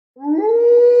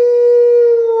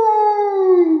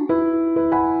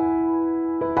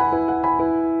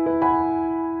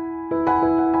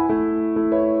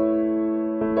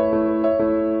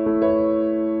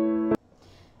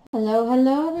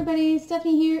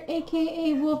here,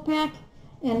 aka Wolfpack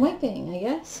and White Fang, I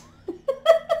guess.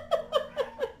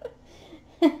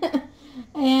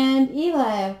 And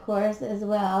Eli, of course, as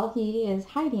well. He is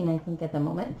hiding, I think, at the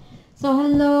moment. So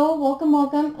hello, welcome,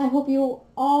 welcome. I hope you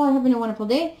all are having a wonderful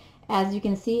day. As you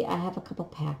can see, I have a couple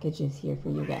packages here for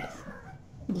you guys.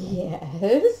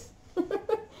 Yes.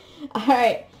 All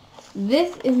right.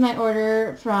 This is my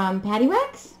order from Paddy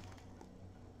Waxx.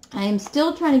 I am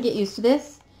still trying to get used to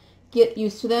this. Get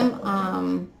used to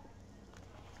them.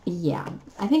 Yeah.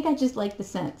 I think I just like the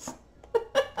scents.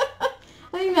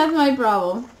 I think that's my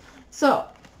problem. So,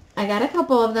 I got a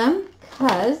couple of them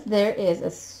because there is a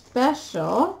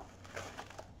special...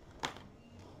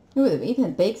 Ooh, the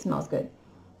Ethan Bake smells good.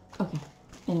 Okay.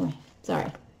 Anyway,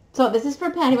 sorry. So, this is for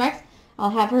Paddy Waxx. I'll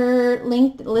have her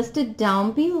listed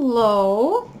down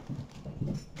below.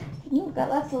 Ooh, got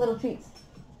lots of little treats.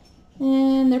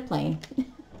 And they're playing.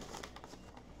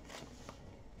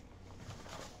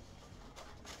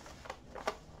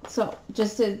 So,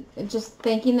 just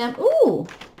thanking them. Ooh!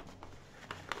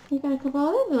 We got a couple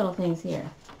other little things here.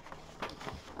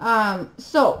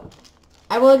 So,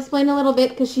 I will explain a little bit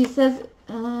because she says,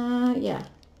 yeah.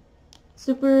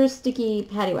 Super sticky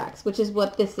Paddy Waxx, which is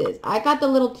what this is. I got the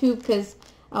little tube because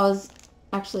I was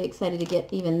actually excited to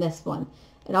get even this one.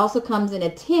 It also comes in a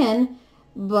tin,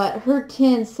 but her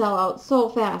tins sell out so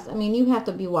fast. I mean, you have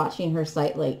to be watching her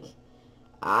site like,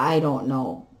 I don't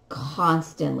know,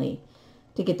 constantly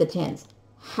to get the tins.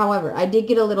 However, I did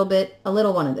get a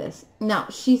little one of this. Now,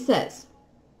 she says,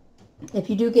 if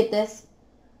you do get this,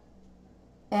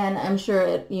 and I'm sure,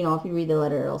 if you read the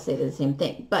letter, it'll say the same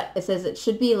thing. But it says it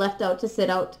should be left out to sit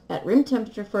out at room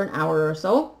temperature for an hour or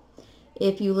so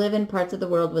if you live in parts of the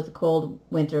world with a cold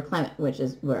winter climate, which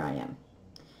is where I am.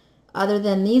 Other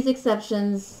than these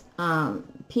exceptions,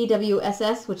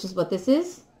 PWSS, which is what this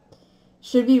is,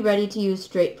 should be ready to use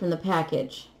straight from the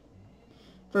package.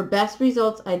 For best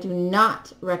results, I do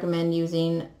not recommend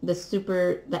using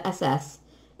the SS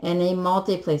and a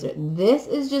multi-placer. This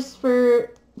is just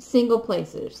for single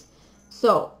placers.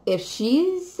 So, if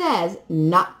she says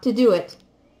not to do it,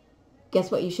 guess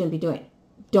what you shouldn't be doing?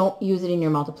 Don't use it in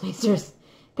your multi-placers.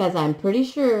 Because I'm pretty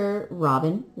sure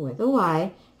Robin, with a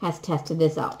Y, has tested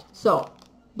this out. So,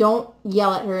 don't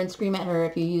yell at her and scream at her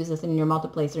if you use this in your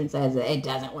multi-placer and says it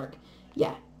doesn't work.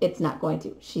 Yeah, it's not going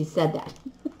to. She said that.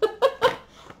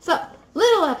 So,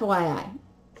 little FYI.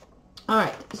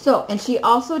 Alright, so, and she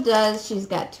also does, she's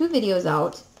got 2 videos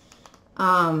out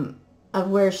of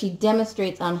where she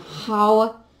demonstrates on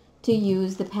how to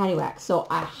use the Paddy Waxx. So,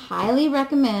 I highly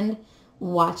recommend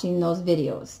watching those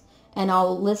videos. And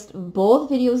I'll list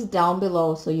both videos down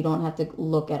below so you don't have to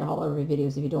look at all of her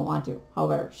videos if you don't want to.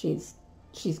 However, she's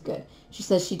good. She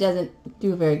says she doesn't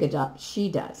do a very good job. She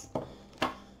does.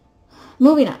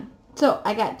 Moving on. So,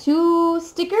 I got 2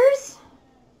 stickers.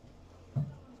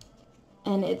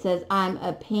 And it says, I'm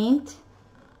a paint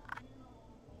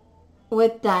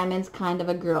with diamonds kind of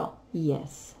a girl.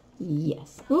 Yes.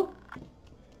 Yes. Ooh.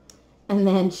 And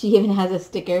then she even has a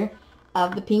sticker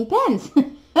of the pink pens.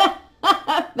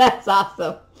 That's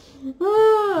awesome.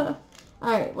 Ah.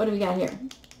 Alright, what do we got here?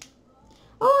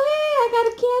 Oh, hey, I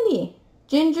got a candy.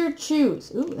 Ginger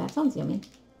chews. Ooh, that sounds yummy.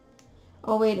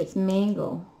 Oh, wait, it's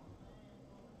mango.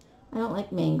 I don't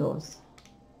like mangoes.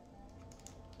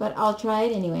 But I'll try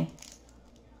it anyway.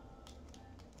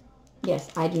 Yes,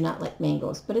 I do not like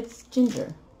mangoes, but it's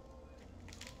ginger.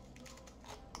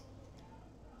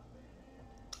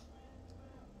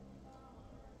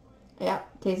 Yeah,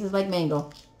 tastes like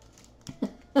mango.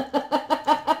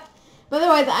 But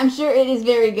otherwise, I'm sure it is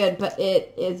very good, but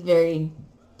it is very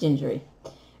gingery.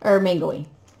 Or mango-y.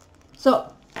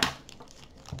 So,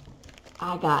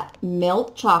 I got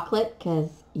milk chocolate, because,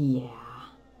 yeah,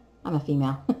 I'm a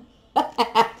female. I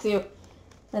have to.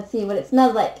 Let's see what it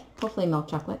smells like. Hopefully milk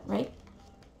chocolate, right?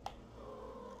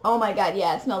 Oh my god,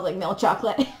 yeah, it smells like milk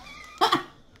chocolate.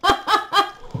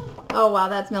 Oh wow,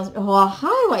 that smells... Oh,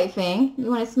 hi, White Fang.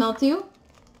 You want to smell too?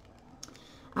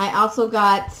 I also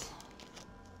got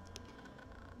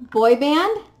Boy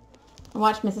Band. I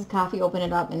watched Mrs. Coffee open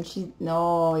it up and she...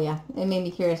 Oh yeah, it made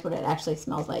me curious what it actually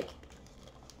smells like.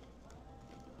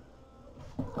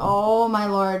 Oh my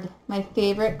lord, my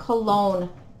favorite cologne.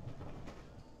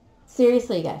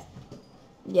 Seriously, guys.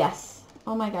 Yes.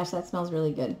 Oh my gosh, that smells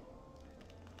really good.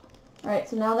 Alright,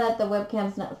 so now that the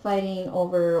webcam's not fighting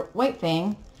over White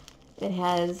Fang, it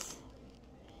has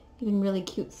even really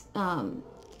cute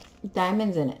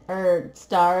diamonds in it. Or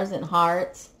stars and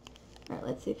hearts. Alright,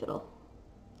 let's see if it'll...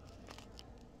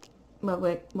 My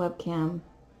webcam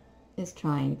is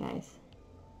trying, guys.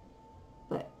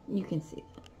 But you can see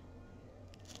that.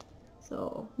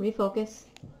 So, refocus.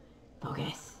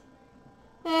 Focus.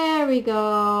 There we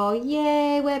go.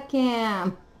 Yay,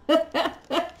 webcam.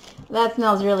 That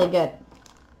smells really good.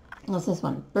 What's this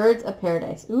one? Birds of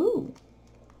Paradise. Ooh.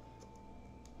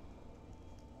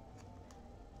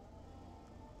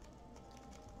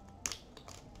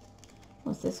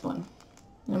 What's this one?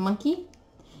 A monkey?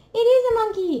 It is a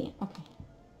monkey. Okay.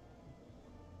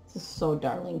 This is so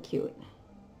darling cute.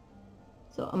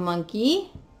 So a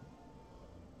monkey.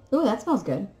 Ooh, that smells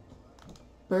good.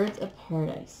 Birds of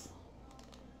Paradise.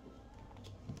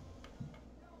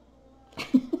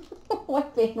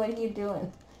 What are you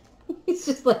doing? He's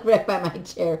just like right by my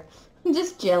chair. I'm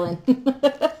just chilling.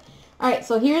 Alright,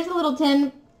 so here's the little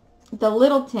tin. The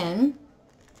little tin.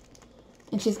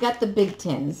 And she's got the big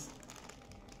tins.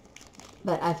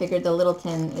 But I figured the little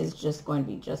tin is just going to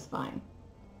be just fine.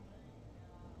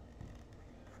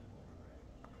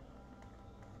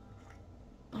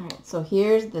 Alright, so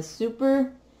here's the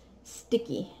super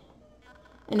sticky.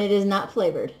 And it is not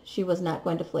flavored. She was not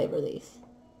going to flavor these.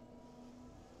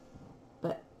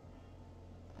 But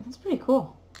that's pretty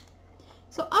cool.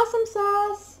 So awesome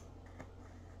sauce.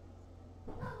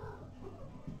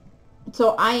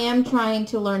 So I am trying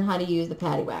to learn how to use the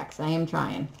Paddy Waxx. I am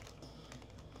trying.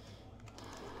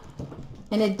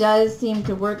 And it does seem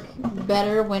to work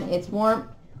better when it's warm.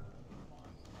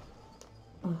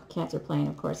 Oh, cats are playing,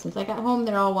 of course. Since I got home,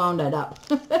 they're all wound up.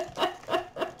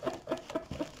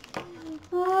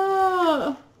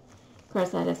 Oh. Of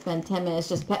course, I had to spend 10 minutes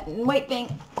just petting White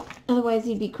Fang. Otherwise,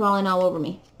 he'd be crawling all over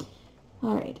me.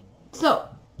 All right. So,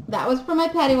 that was for my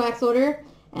Paddy Waxx order.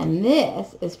 And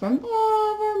this is from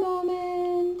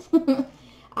Evermoment.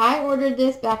 I ordered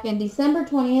this back in December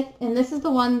 20th. And this is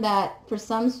the one that, for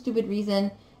some stupid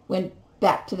reason, went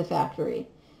back to the factory.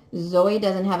 Zoe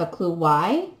doesn't have a clue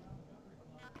why.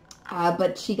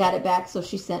 But she got it back, so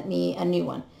she sent me a new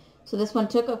one. So this one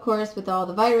took, of course, with all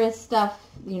the virus stuff,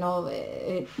 you know,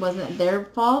 it wasn't their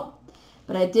fault.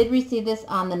 But I did receive this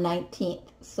on the 19th,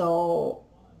 so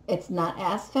it's not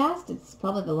as fast. It's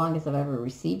probably the longest I've ever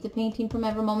received a painting from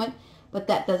Evermoment, but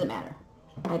that doesn't matter.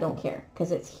 I don't care,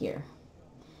 because it's here.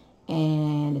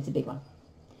 And it's a big one.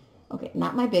 Okay,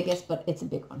 not my biggest, but it's a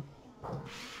big one.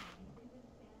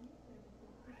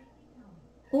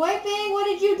 White Fang, what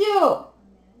did you do?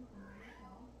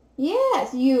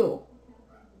 Yes, you.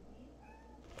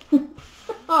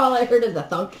 All I heard is a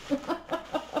thunk.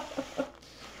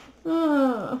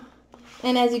 Oh.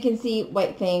 And as you can see,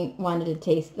 White Fang wanted to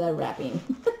taste the wrapping.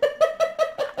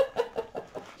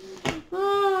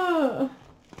 Oh.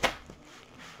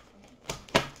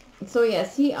 So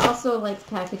yes, he also likes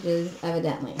packages,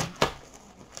 evidently.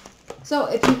 So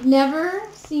if you've never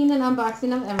seen an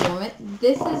unboxing of Evermoment,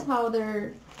 this is how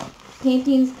their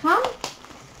paintings come.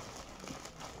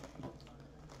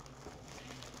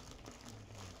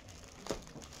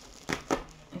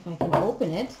 If I can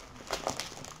open it,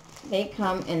 they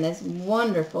come in this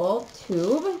wonderful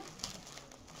tube.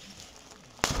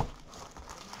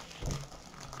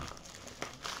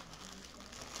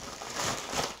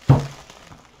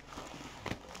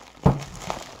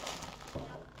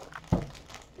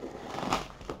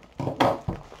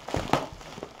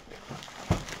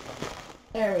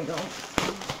 There we go.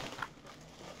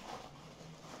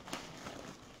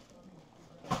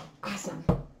 Awesome.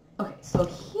 Okay, so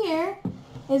here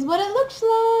is what it looks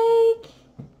like.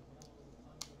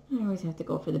 I always have to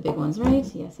go for the big ones, right?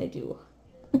 Yes, I do.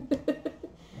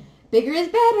 Bigger is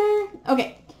better.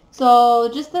 Okay, so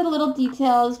just the little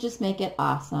details just make it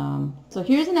awesome. So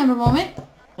here's an Evermoment.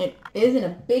 It is in a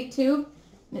big tube.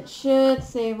 It should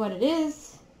say what it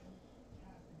is.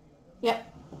 Yep.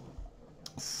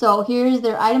 So here's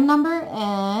their item number,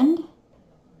 and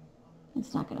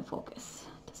it's not going to focus.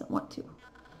 It doesn't want to.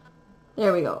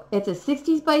 There we go. It's a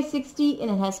 60s by 60, and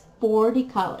it has 40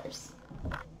 colors.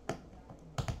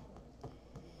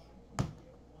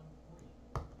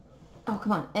 Oh,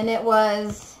 come on. And it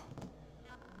was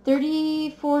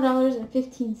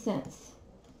 $34.15.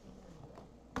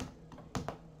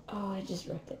 Oh, I just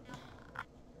ripped it.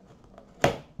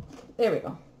 There we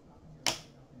go.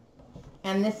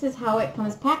 And this is how it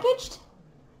comes packaged.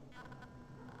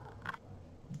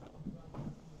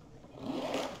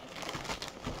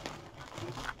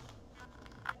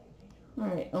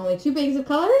 Alright, only 2 bags of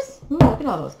colors. Ooh, look at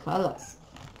all those colors.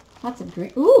 Lots of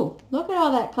green. Ooh, look at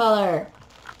all that color.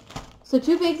 So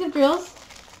 2 bags of drills.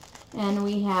 And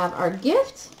we have our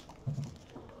gift,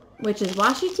 which is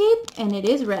washi tape, and it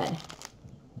is red.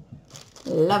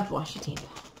 Love washi tape.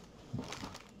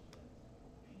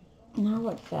 Now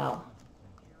what fell?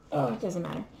 Oh, it doesn't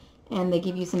matter. And they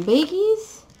give you some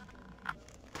baggies.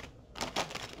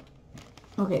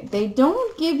 Okay, they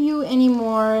don't give you any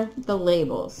more the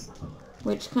labels,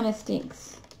 which kind of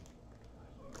stinks.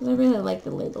 Because I really like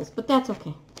the labels, but that's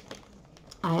okay.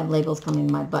 I have labels coming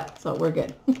in my butt, so we're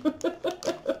good.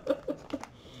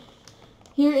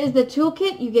 Here is the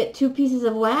toolkit. You get 2 pieces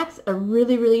of wax, a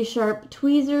really, really sharp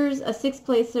tweezers, a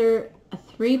 6-placer, a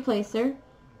 3-placer,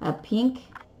 a pink.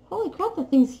 Holy crap,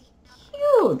 that thing's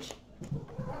huge.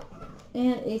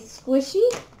 And a squishy.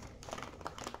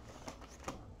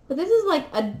 But this is like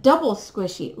a double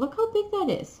squishy. Look how big that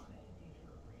is.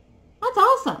 That's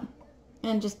awesome.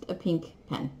 And just a pink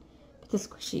pen. But the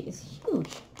squishy is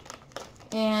huge.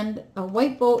 And a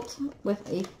white bolt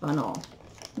with a funnel.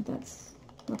 That's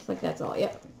looks like that's all.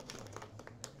 Yep.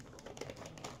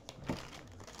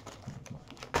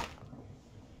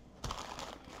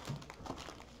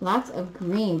 Lots of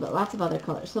green, but lots of other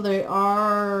colors. So there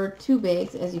are 2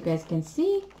 bags, as you guys can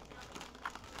see.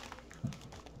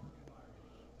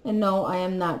 And no, I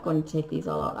am not going to take these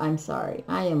all out. I'm sorry.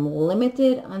 I am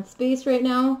limited on space right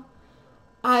now.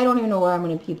 I don't even know where I'm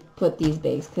going to put these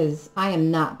bags because I am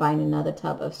not buying another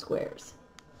tub of squares.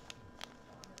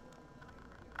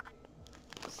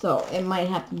 So it might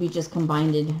have to be just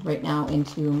combined right now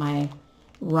into my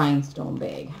rhinestone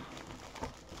bag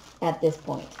at this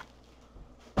point.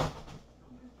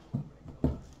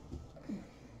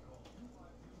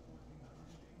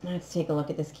 Let's take a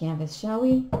look at this canvas, shall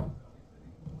we?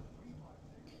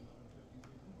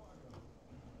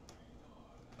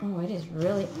 Oh, it is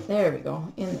really, there we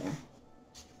go, in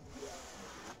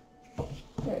there.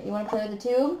 Here, you want to play with the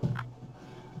tube?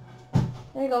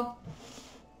 There you go.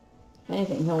 If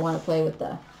anything, he'll want to play with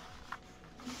the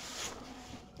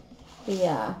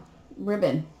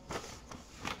ribbon.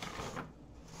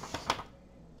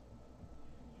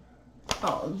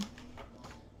 Oh,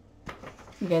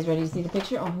 you guys ready to see the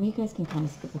picture? Oh, you guys can kind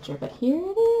of see the picture, but here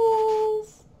it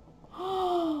is.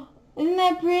 Oh, isn't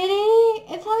that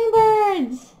pretty? It's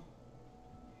hummingbirds.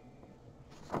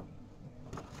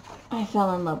 I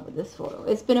fell in love with this photo.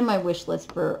 It's been in my wish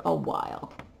list for a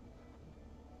while,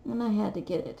 and I had to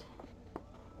get it.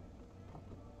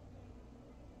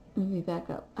 Let me back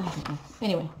up. I don't know.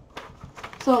 Anyway,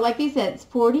 so like they said, it's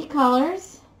 40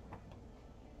 colors.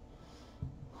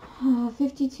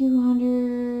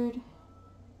 5,200.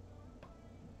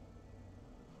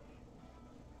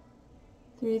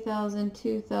 3,000,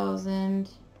 2,000.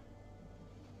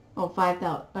 Oh,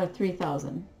 5,000 or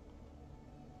 3,000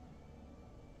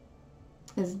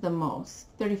 is the most.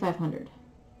 3,500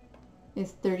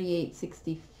 is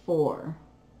 3,864.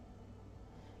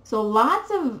 So lots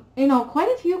of,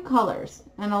 quite a few colors,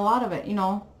 and a lot of it,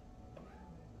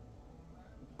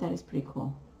 that is pretty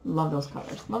cool. Love those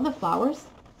colors. Love the flowers.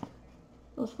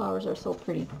 Those flowers are so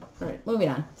pretty. All right, moving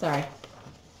on. Sorry.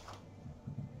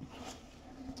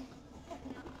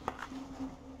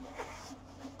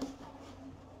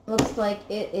 Looks like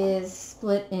it is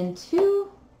split in 2.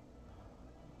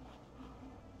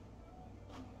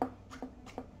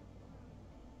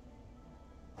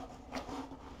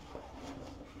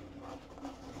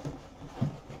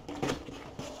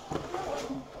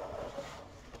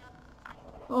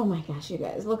 Oh my gosh, you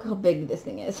guys, look how big this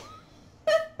thing is.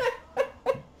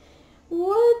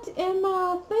 What am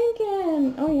I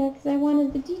thinking? Oh yeah, because I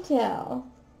wanted the detail.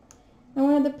 I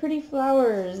wanted the pretty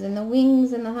flowers and the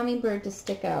wings and the hummingbird to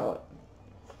stick out.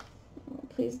 Oh,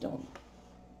 please don't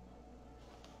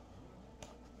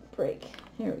break.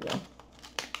 Here we go.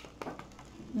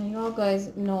 Now you all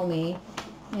guys know me.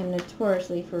 I am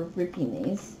notoriously for ripping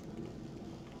these.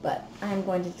 But I'm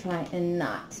going to try and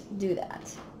not do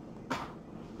that.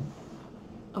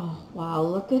 Oh, wow.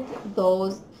 Look at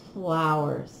those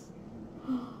flowers.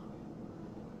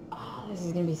 Oh, this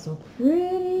is going to be so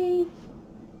pretty.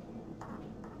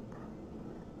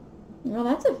 Well,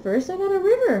 that's a first. I got a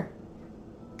river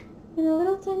and a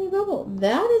little tiny bubble.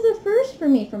 That is a first for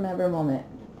me from Ever Moment.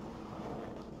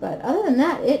 But other than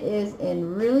that, it is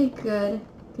in really good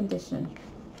condition.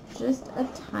 Just a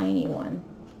tiny one.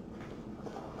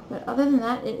 But other than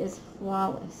that, it is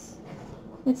flawless.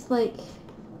 It's like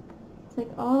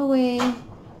all the way.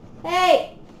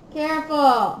 Hey, careful!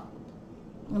 I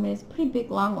mean, it's a pretty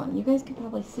big, long one. You guys can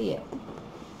probably see it.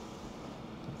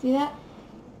 See that?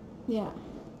 Yeah.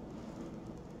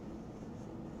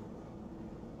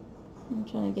 I'm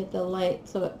trying to get the light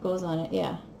so it goes on it.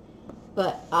 Yeah.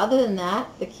 But other than that,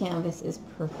 the canvas is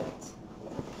perfect.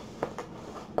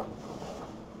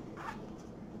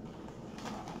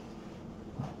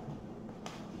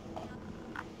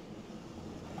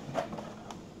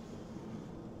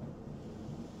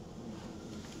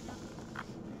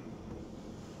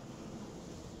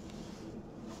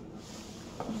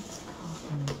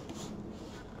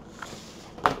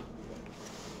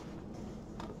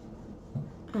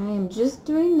 I am just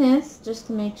doing this just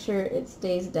to make sure it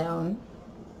stays down.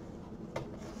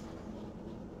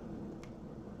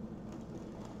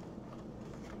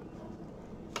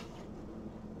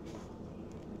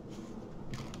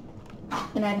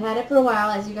 And I've had it for a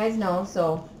while, as you guys know,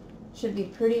 so it should be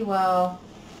pretty well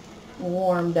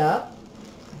warmed up,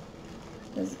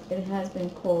 because it has been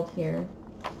cold here.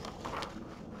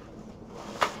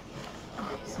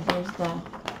 Okay, so there's the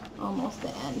almost the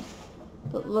end.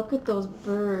 But look at those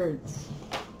birds.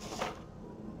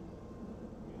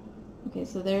 Okay,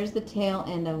 so there's the tail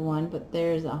end of one, but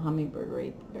there's a hummingbird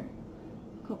right there.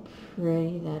 Look how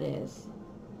pretty that is.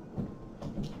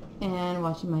 And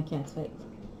watching my cats fight.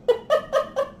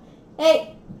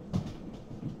 Hey!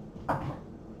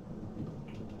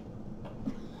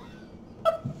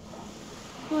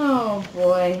 Oh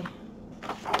boy.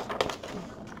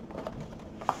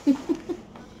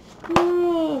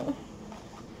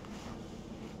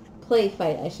 Play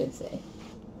fight, I should say.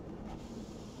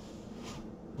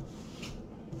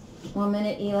 One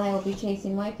minute Eli will be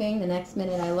chasing White Fang, the next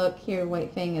minute I look here,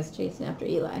 White Fang is chasing after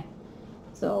Eli.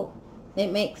 So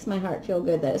it makes my heart feel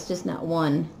good that it's just not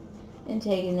one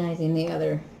antagonizing the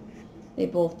other. They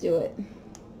both do it.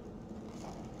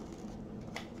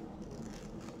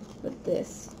 But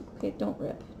this, okay, don't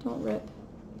rip, don't rip.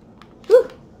 Whew.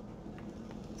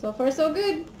 So far so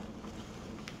good.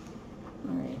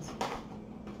 All right.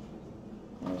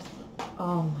 There's,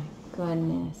 oh my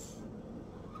goodness.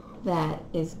 That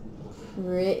is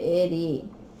pretty.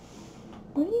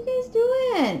 What are you guys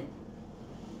doing?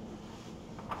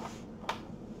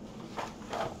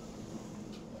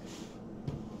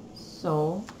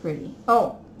 So pretty.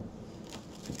 Oh,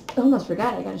 I almost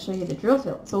forgot. I got to show you the drill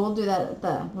field. So we'll do that at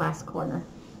the last corner.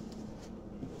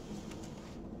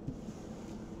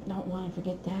 Don't want to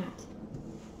forget that.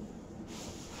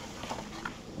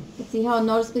 But see how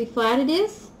noticeably flat it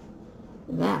is?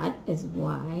 That is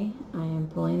why I am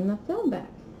pulling the film back.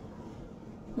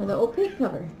 Or the opaque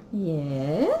cover.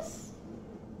 Yes.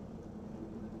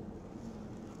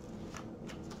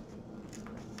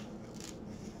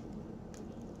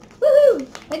 Woohoo!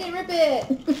 I didn't rip it!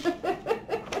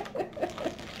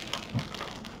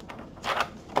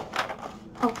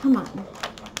 Oh, come on.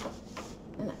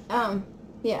 And,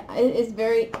 yeah, it is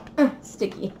very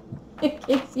sticky. In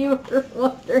case you were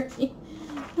wondering.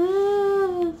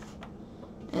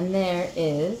 And there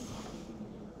is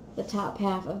the top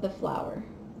half of the flower.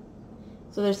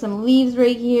 So there's some leaves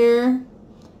right here.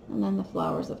 And then the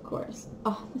flowers, of course.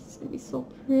 Oh, this is going to be so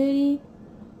pretty.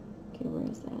 Okay, where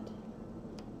is that?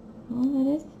 Oh, that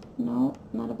is? No,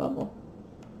 not a bubble.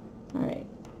 Alright.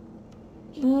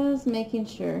 Just making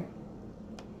sure.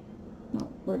 No,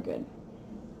 we're good.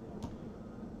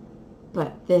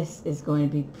 But this is going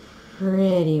to be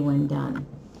pretty when done.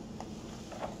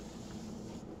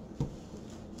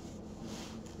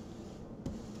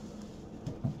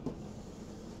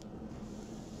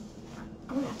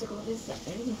 I'm going to have to go this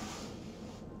side.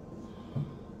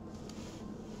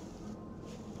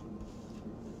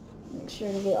 Make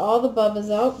sure to get all the bubbles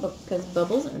out, because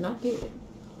bubbles are not good.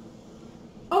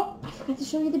 Oh, I forgot to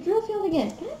show you the drill field again.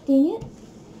 God dang it.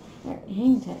 Alright,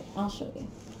 hang tight. I'll show you.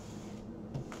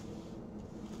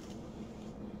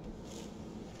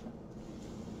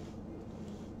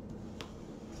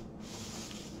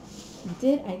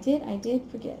 I did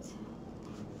forget.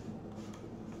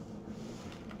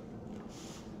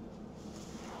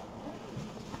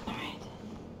 Alright.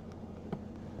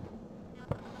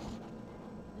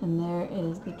 And there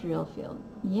is the drill field.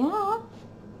 Yeah.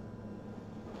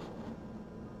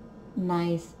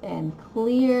 Nice and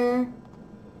clear,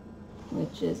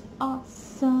 which is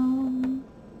awesome.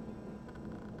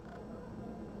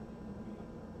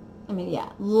 I mean, yeah,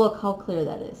 look how clear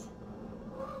that is.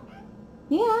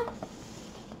 Yeah.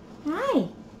 Hi.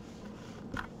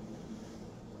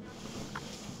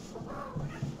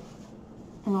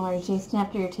 And are you chasing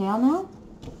after your tail now?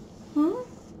 Huh?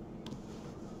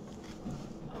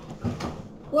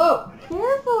 Whoa,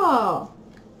 careful.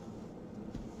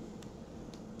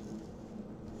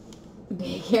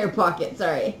 Big hair pocket,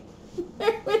 sorry.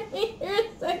 Bear with me here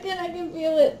a second, I can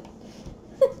feel it.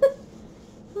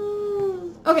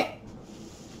 Okay.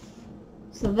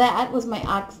 So that was my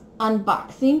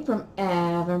unboxing from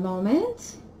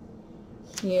Evermoment.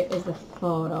 Here is the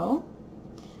photo.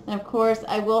 And of course,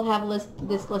 I will have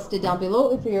this listed down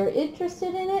below if you're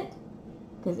interested in it,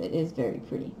 because it is very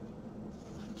pretty.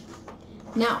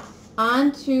 Now,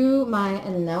 on to my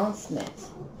announcement.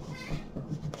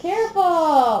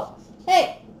 Careful!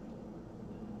 Hey!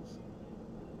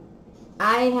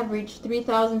 I have reached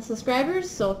 3,000 subscribers,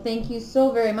 so thank you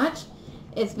so very much.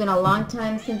 It's been a long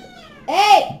time since...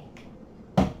 Hey!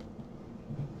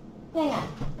 Hang on.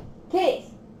 Case.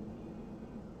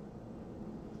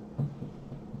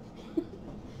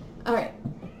 Alright.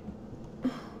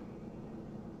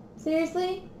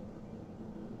 Seriously?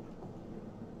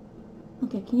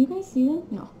 Okay, can you guys see them?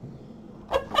 No.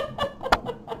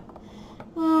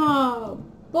 Oh,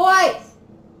 boys!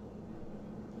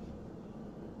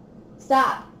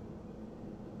 Stop.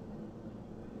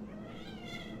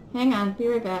 Hang on, be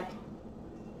right back.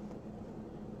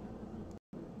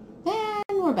 And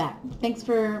we're back. Thanks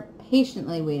for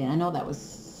patiently waiting. I know that was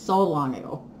so long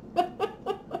ago.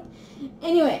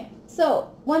 Anyway,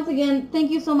 so once again, thank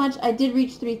you so much. I did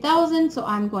reach 3,000, so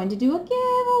I'm going to do a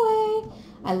giveaway.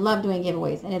 I love doing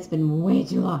giveaways, and it's been way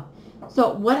too long.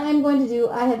 So what I'm going to do,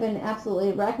 I have been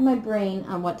absolutely racking my brain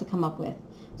on what to come up with.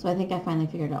 So I think I finally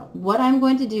figured out. What I'm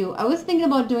going to do, I was thinking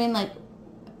about doing like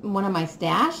one of my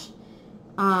stash,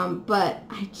 but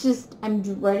I'm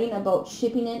dreading about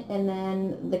shipping it and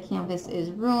then the canvas is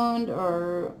ruined,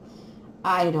 or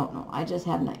I don't know. I just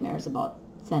have nightmares about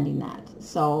sending that.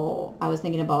 So I was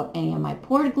thinking about any of my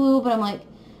poured glue, but I'm like,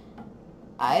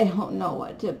 I don't know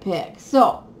what to pick.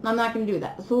 So I'm not going to do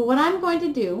that. So what I'm going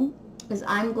to do is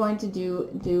I'm going to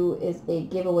do is a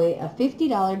giveaway, a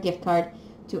 $50 gift card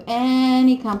to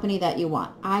any company that you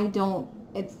want.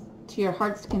 It's to your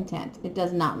heart's content. It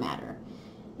does not matter.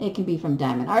 It can be from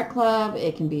Diamond Art Club.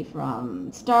 It can be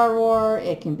from Star Wars.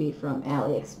 It can be from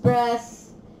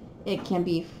AliExpress. It can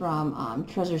be from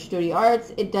Treasure Studio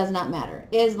Arts. It does not matter.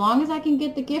 As long as I can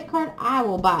get the gift card, I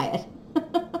will buy it.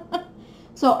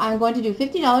 So I'm going to do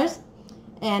 $50.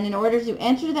 And in order to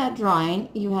enter that drawing,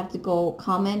 you have to go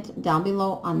comment down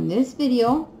below on this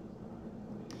video.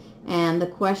 And the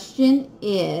question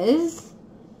is,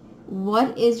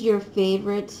 what is your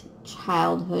favorite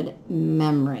childhood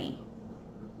memory?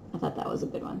 I thought that was a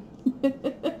good one.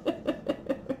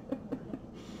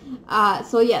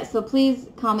 So please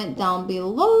comment down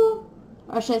below.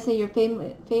 Or should I say your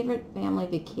favorite family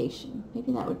vacation?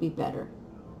 Maybe that would be better.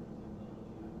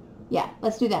 Yeah,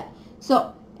 let's do that.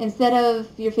 So instead of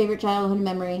your favorite childhood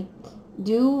memory,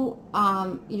 do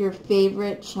your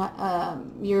favorite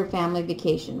your family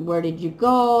vacation. Where did you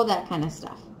go? That kind of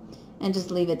stuff. And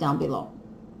just leave it down below.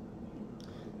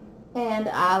 And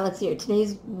let's see here.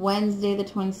 Today's Wednesday the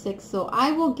 26th, so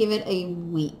I will give it a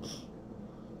week.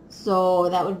 So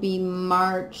that would be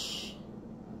March,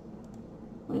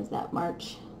 what is that,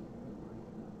 March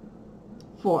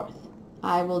 4th.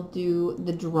 I will do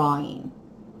the drawing.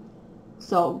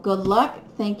 So good luck.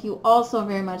 Thank you all so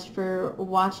very much for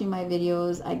watching my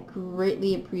videos. I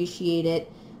greatly appreciate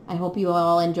it. I hope you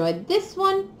all enjoyed this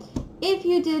one. If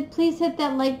you did, please hit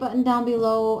that like button down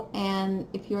below. And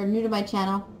if you are new to my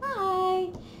channel, hi.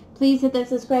 Please hit that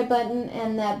subscribe button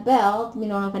and that bell to be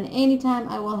notified anytime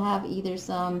I will have either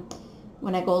some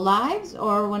when I go lives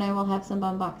or when I will have some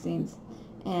unboxings.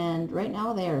 And right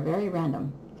now they are very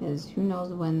random because who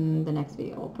knows when the next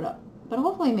video will put up. But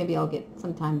hopefully maybe I'll get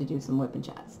some time to do some whip and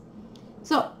chats.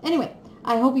 So anyway,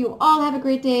 I hope you all have a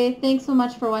great day. Thanks so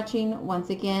much for watching once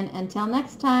again. Until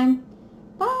next time.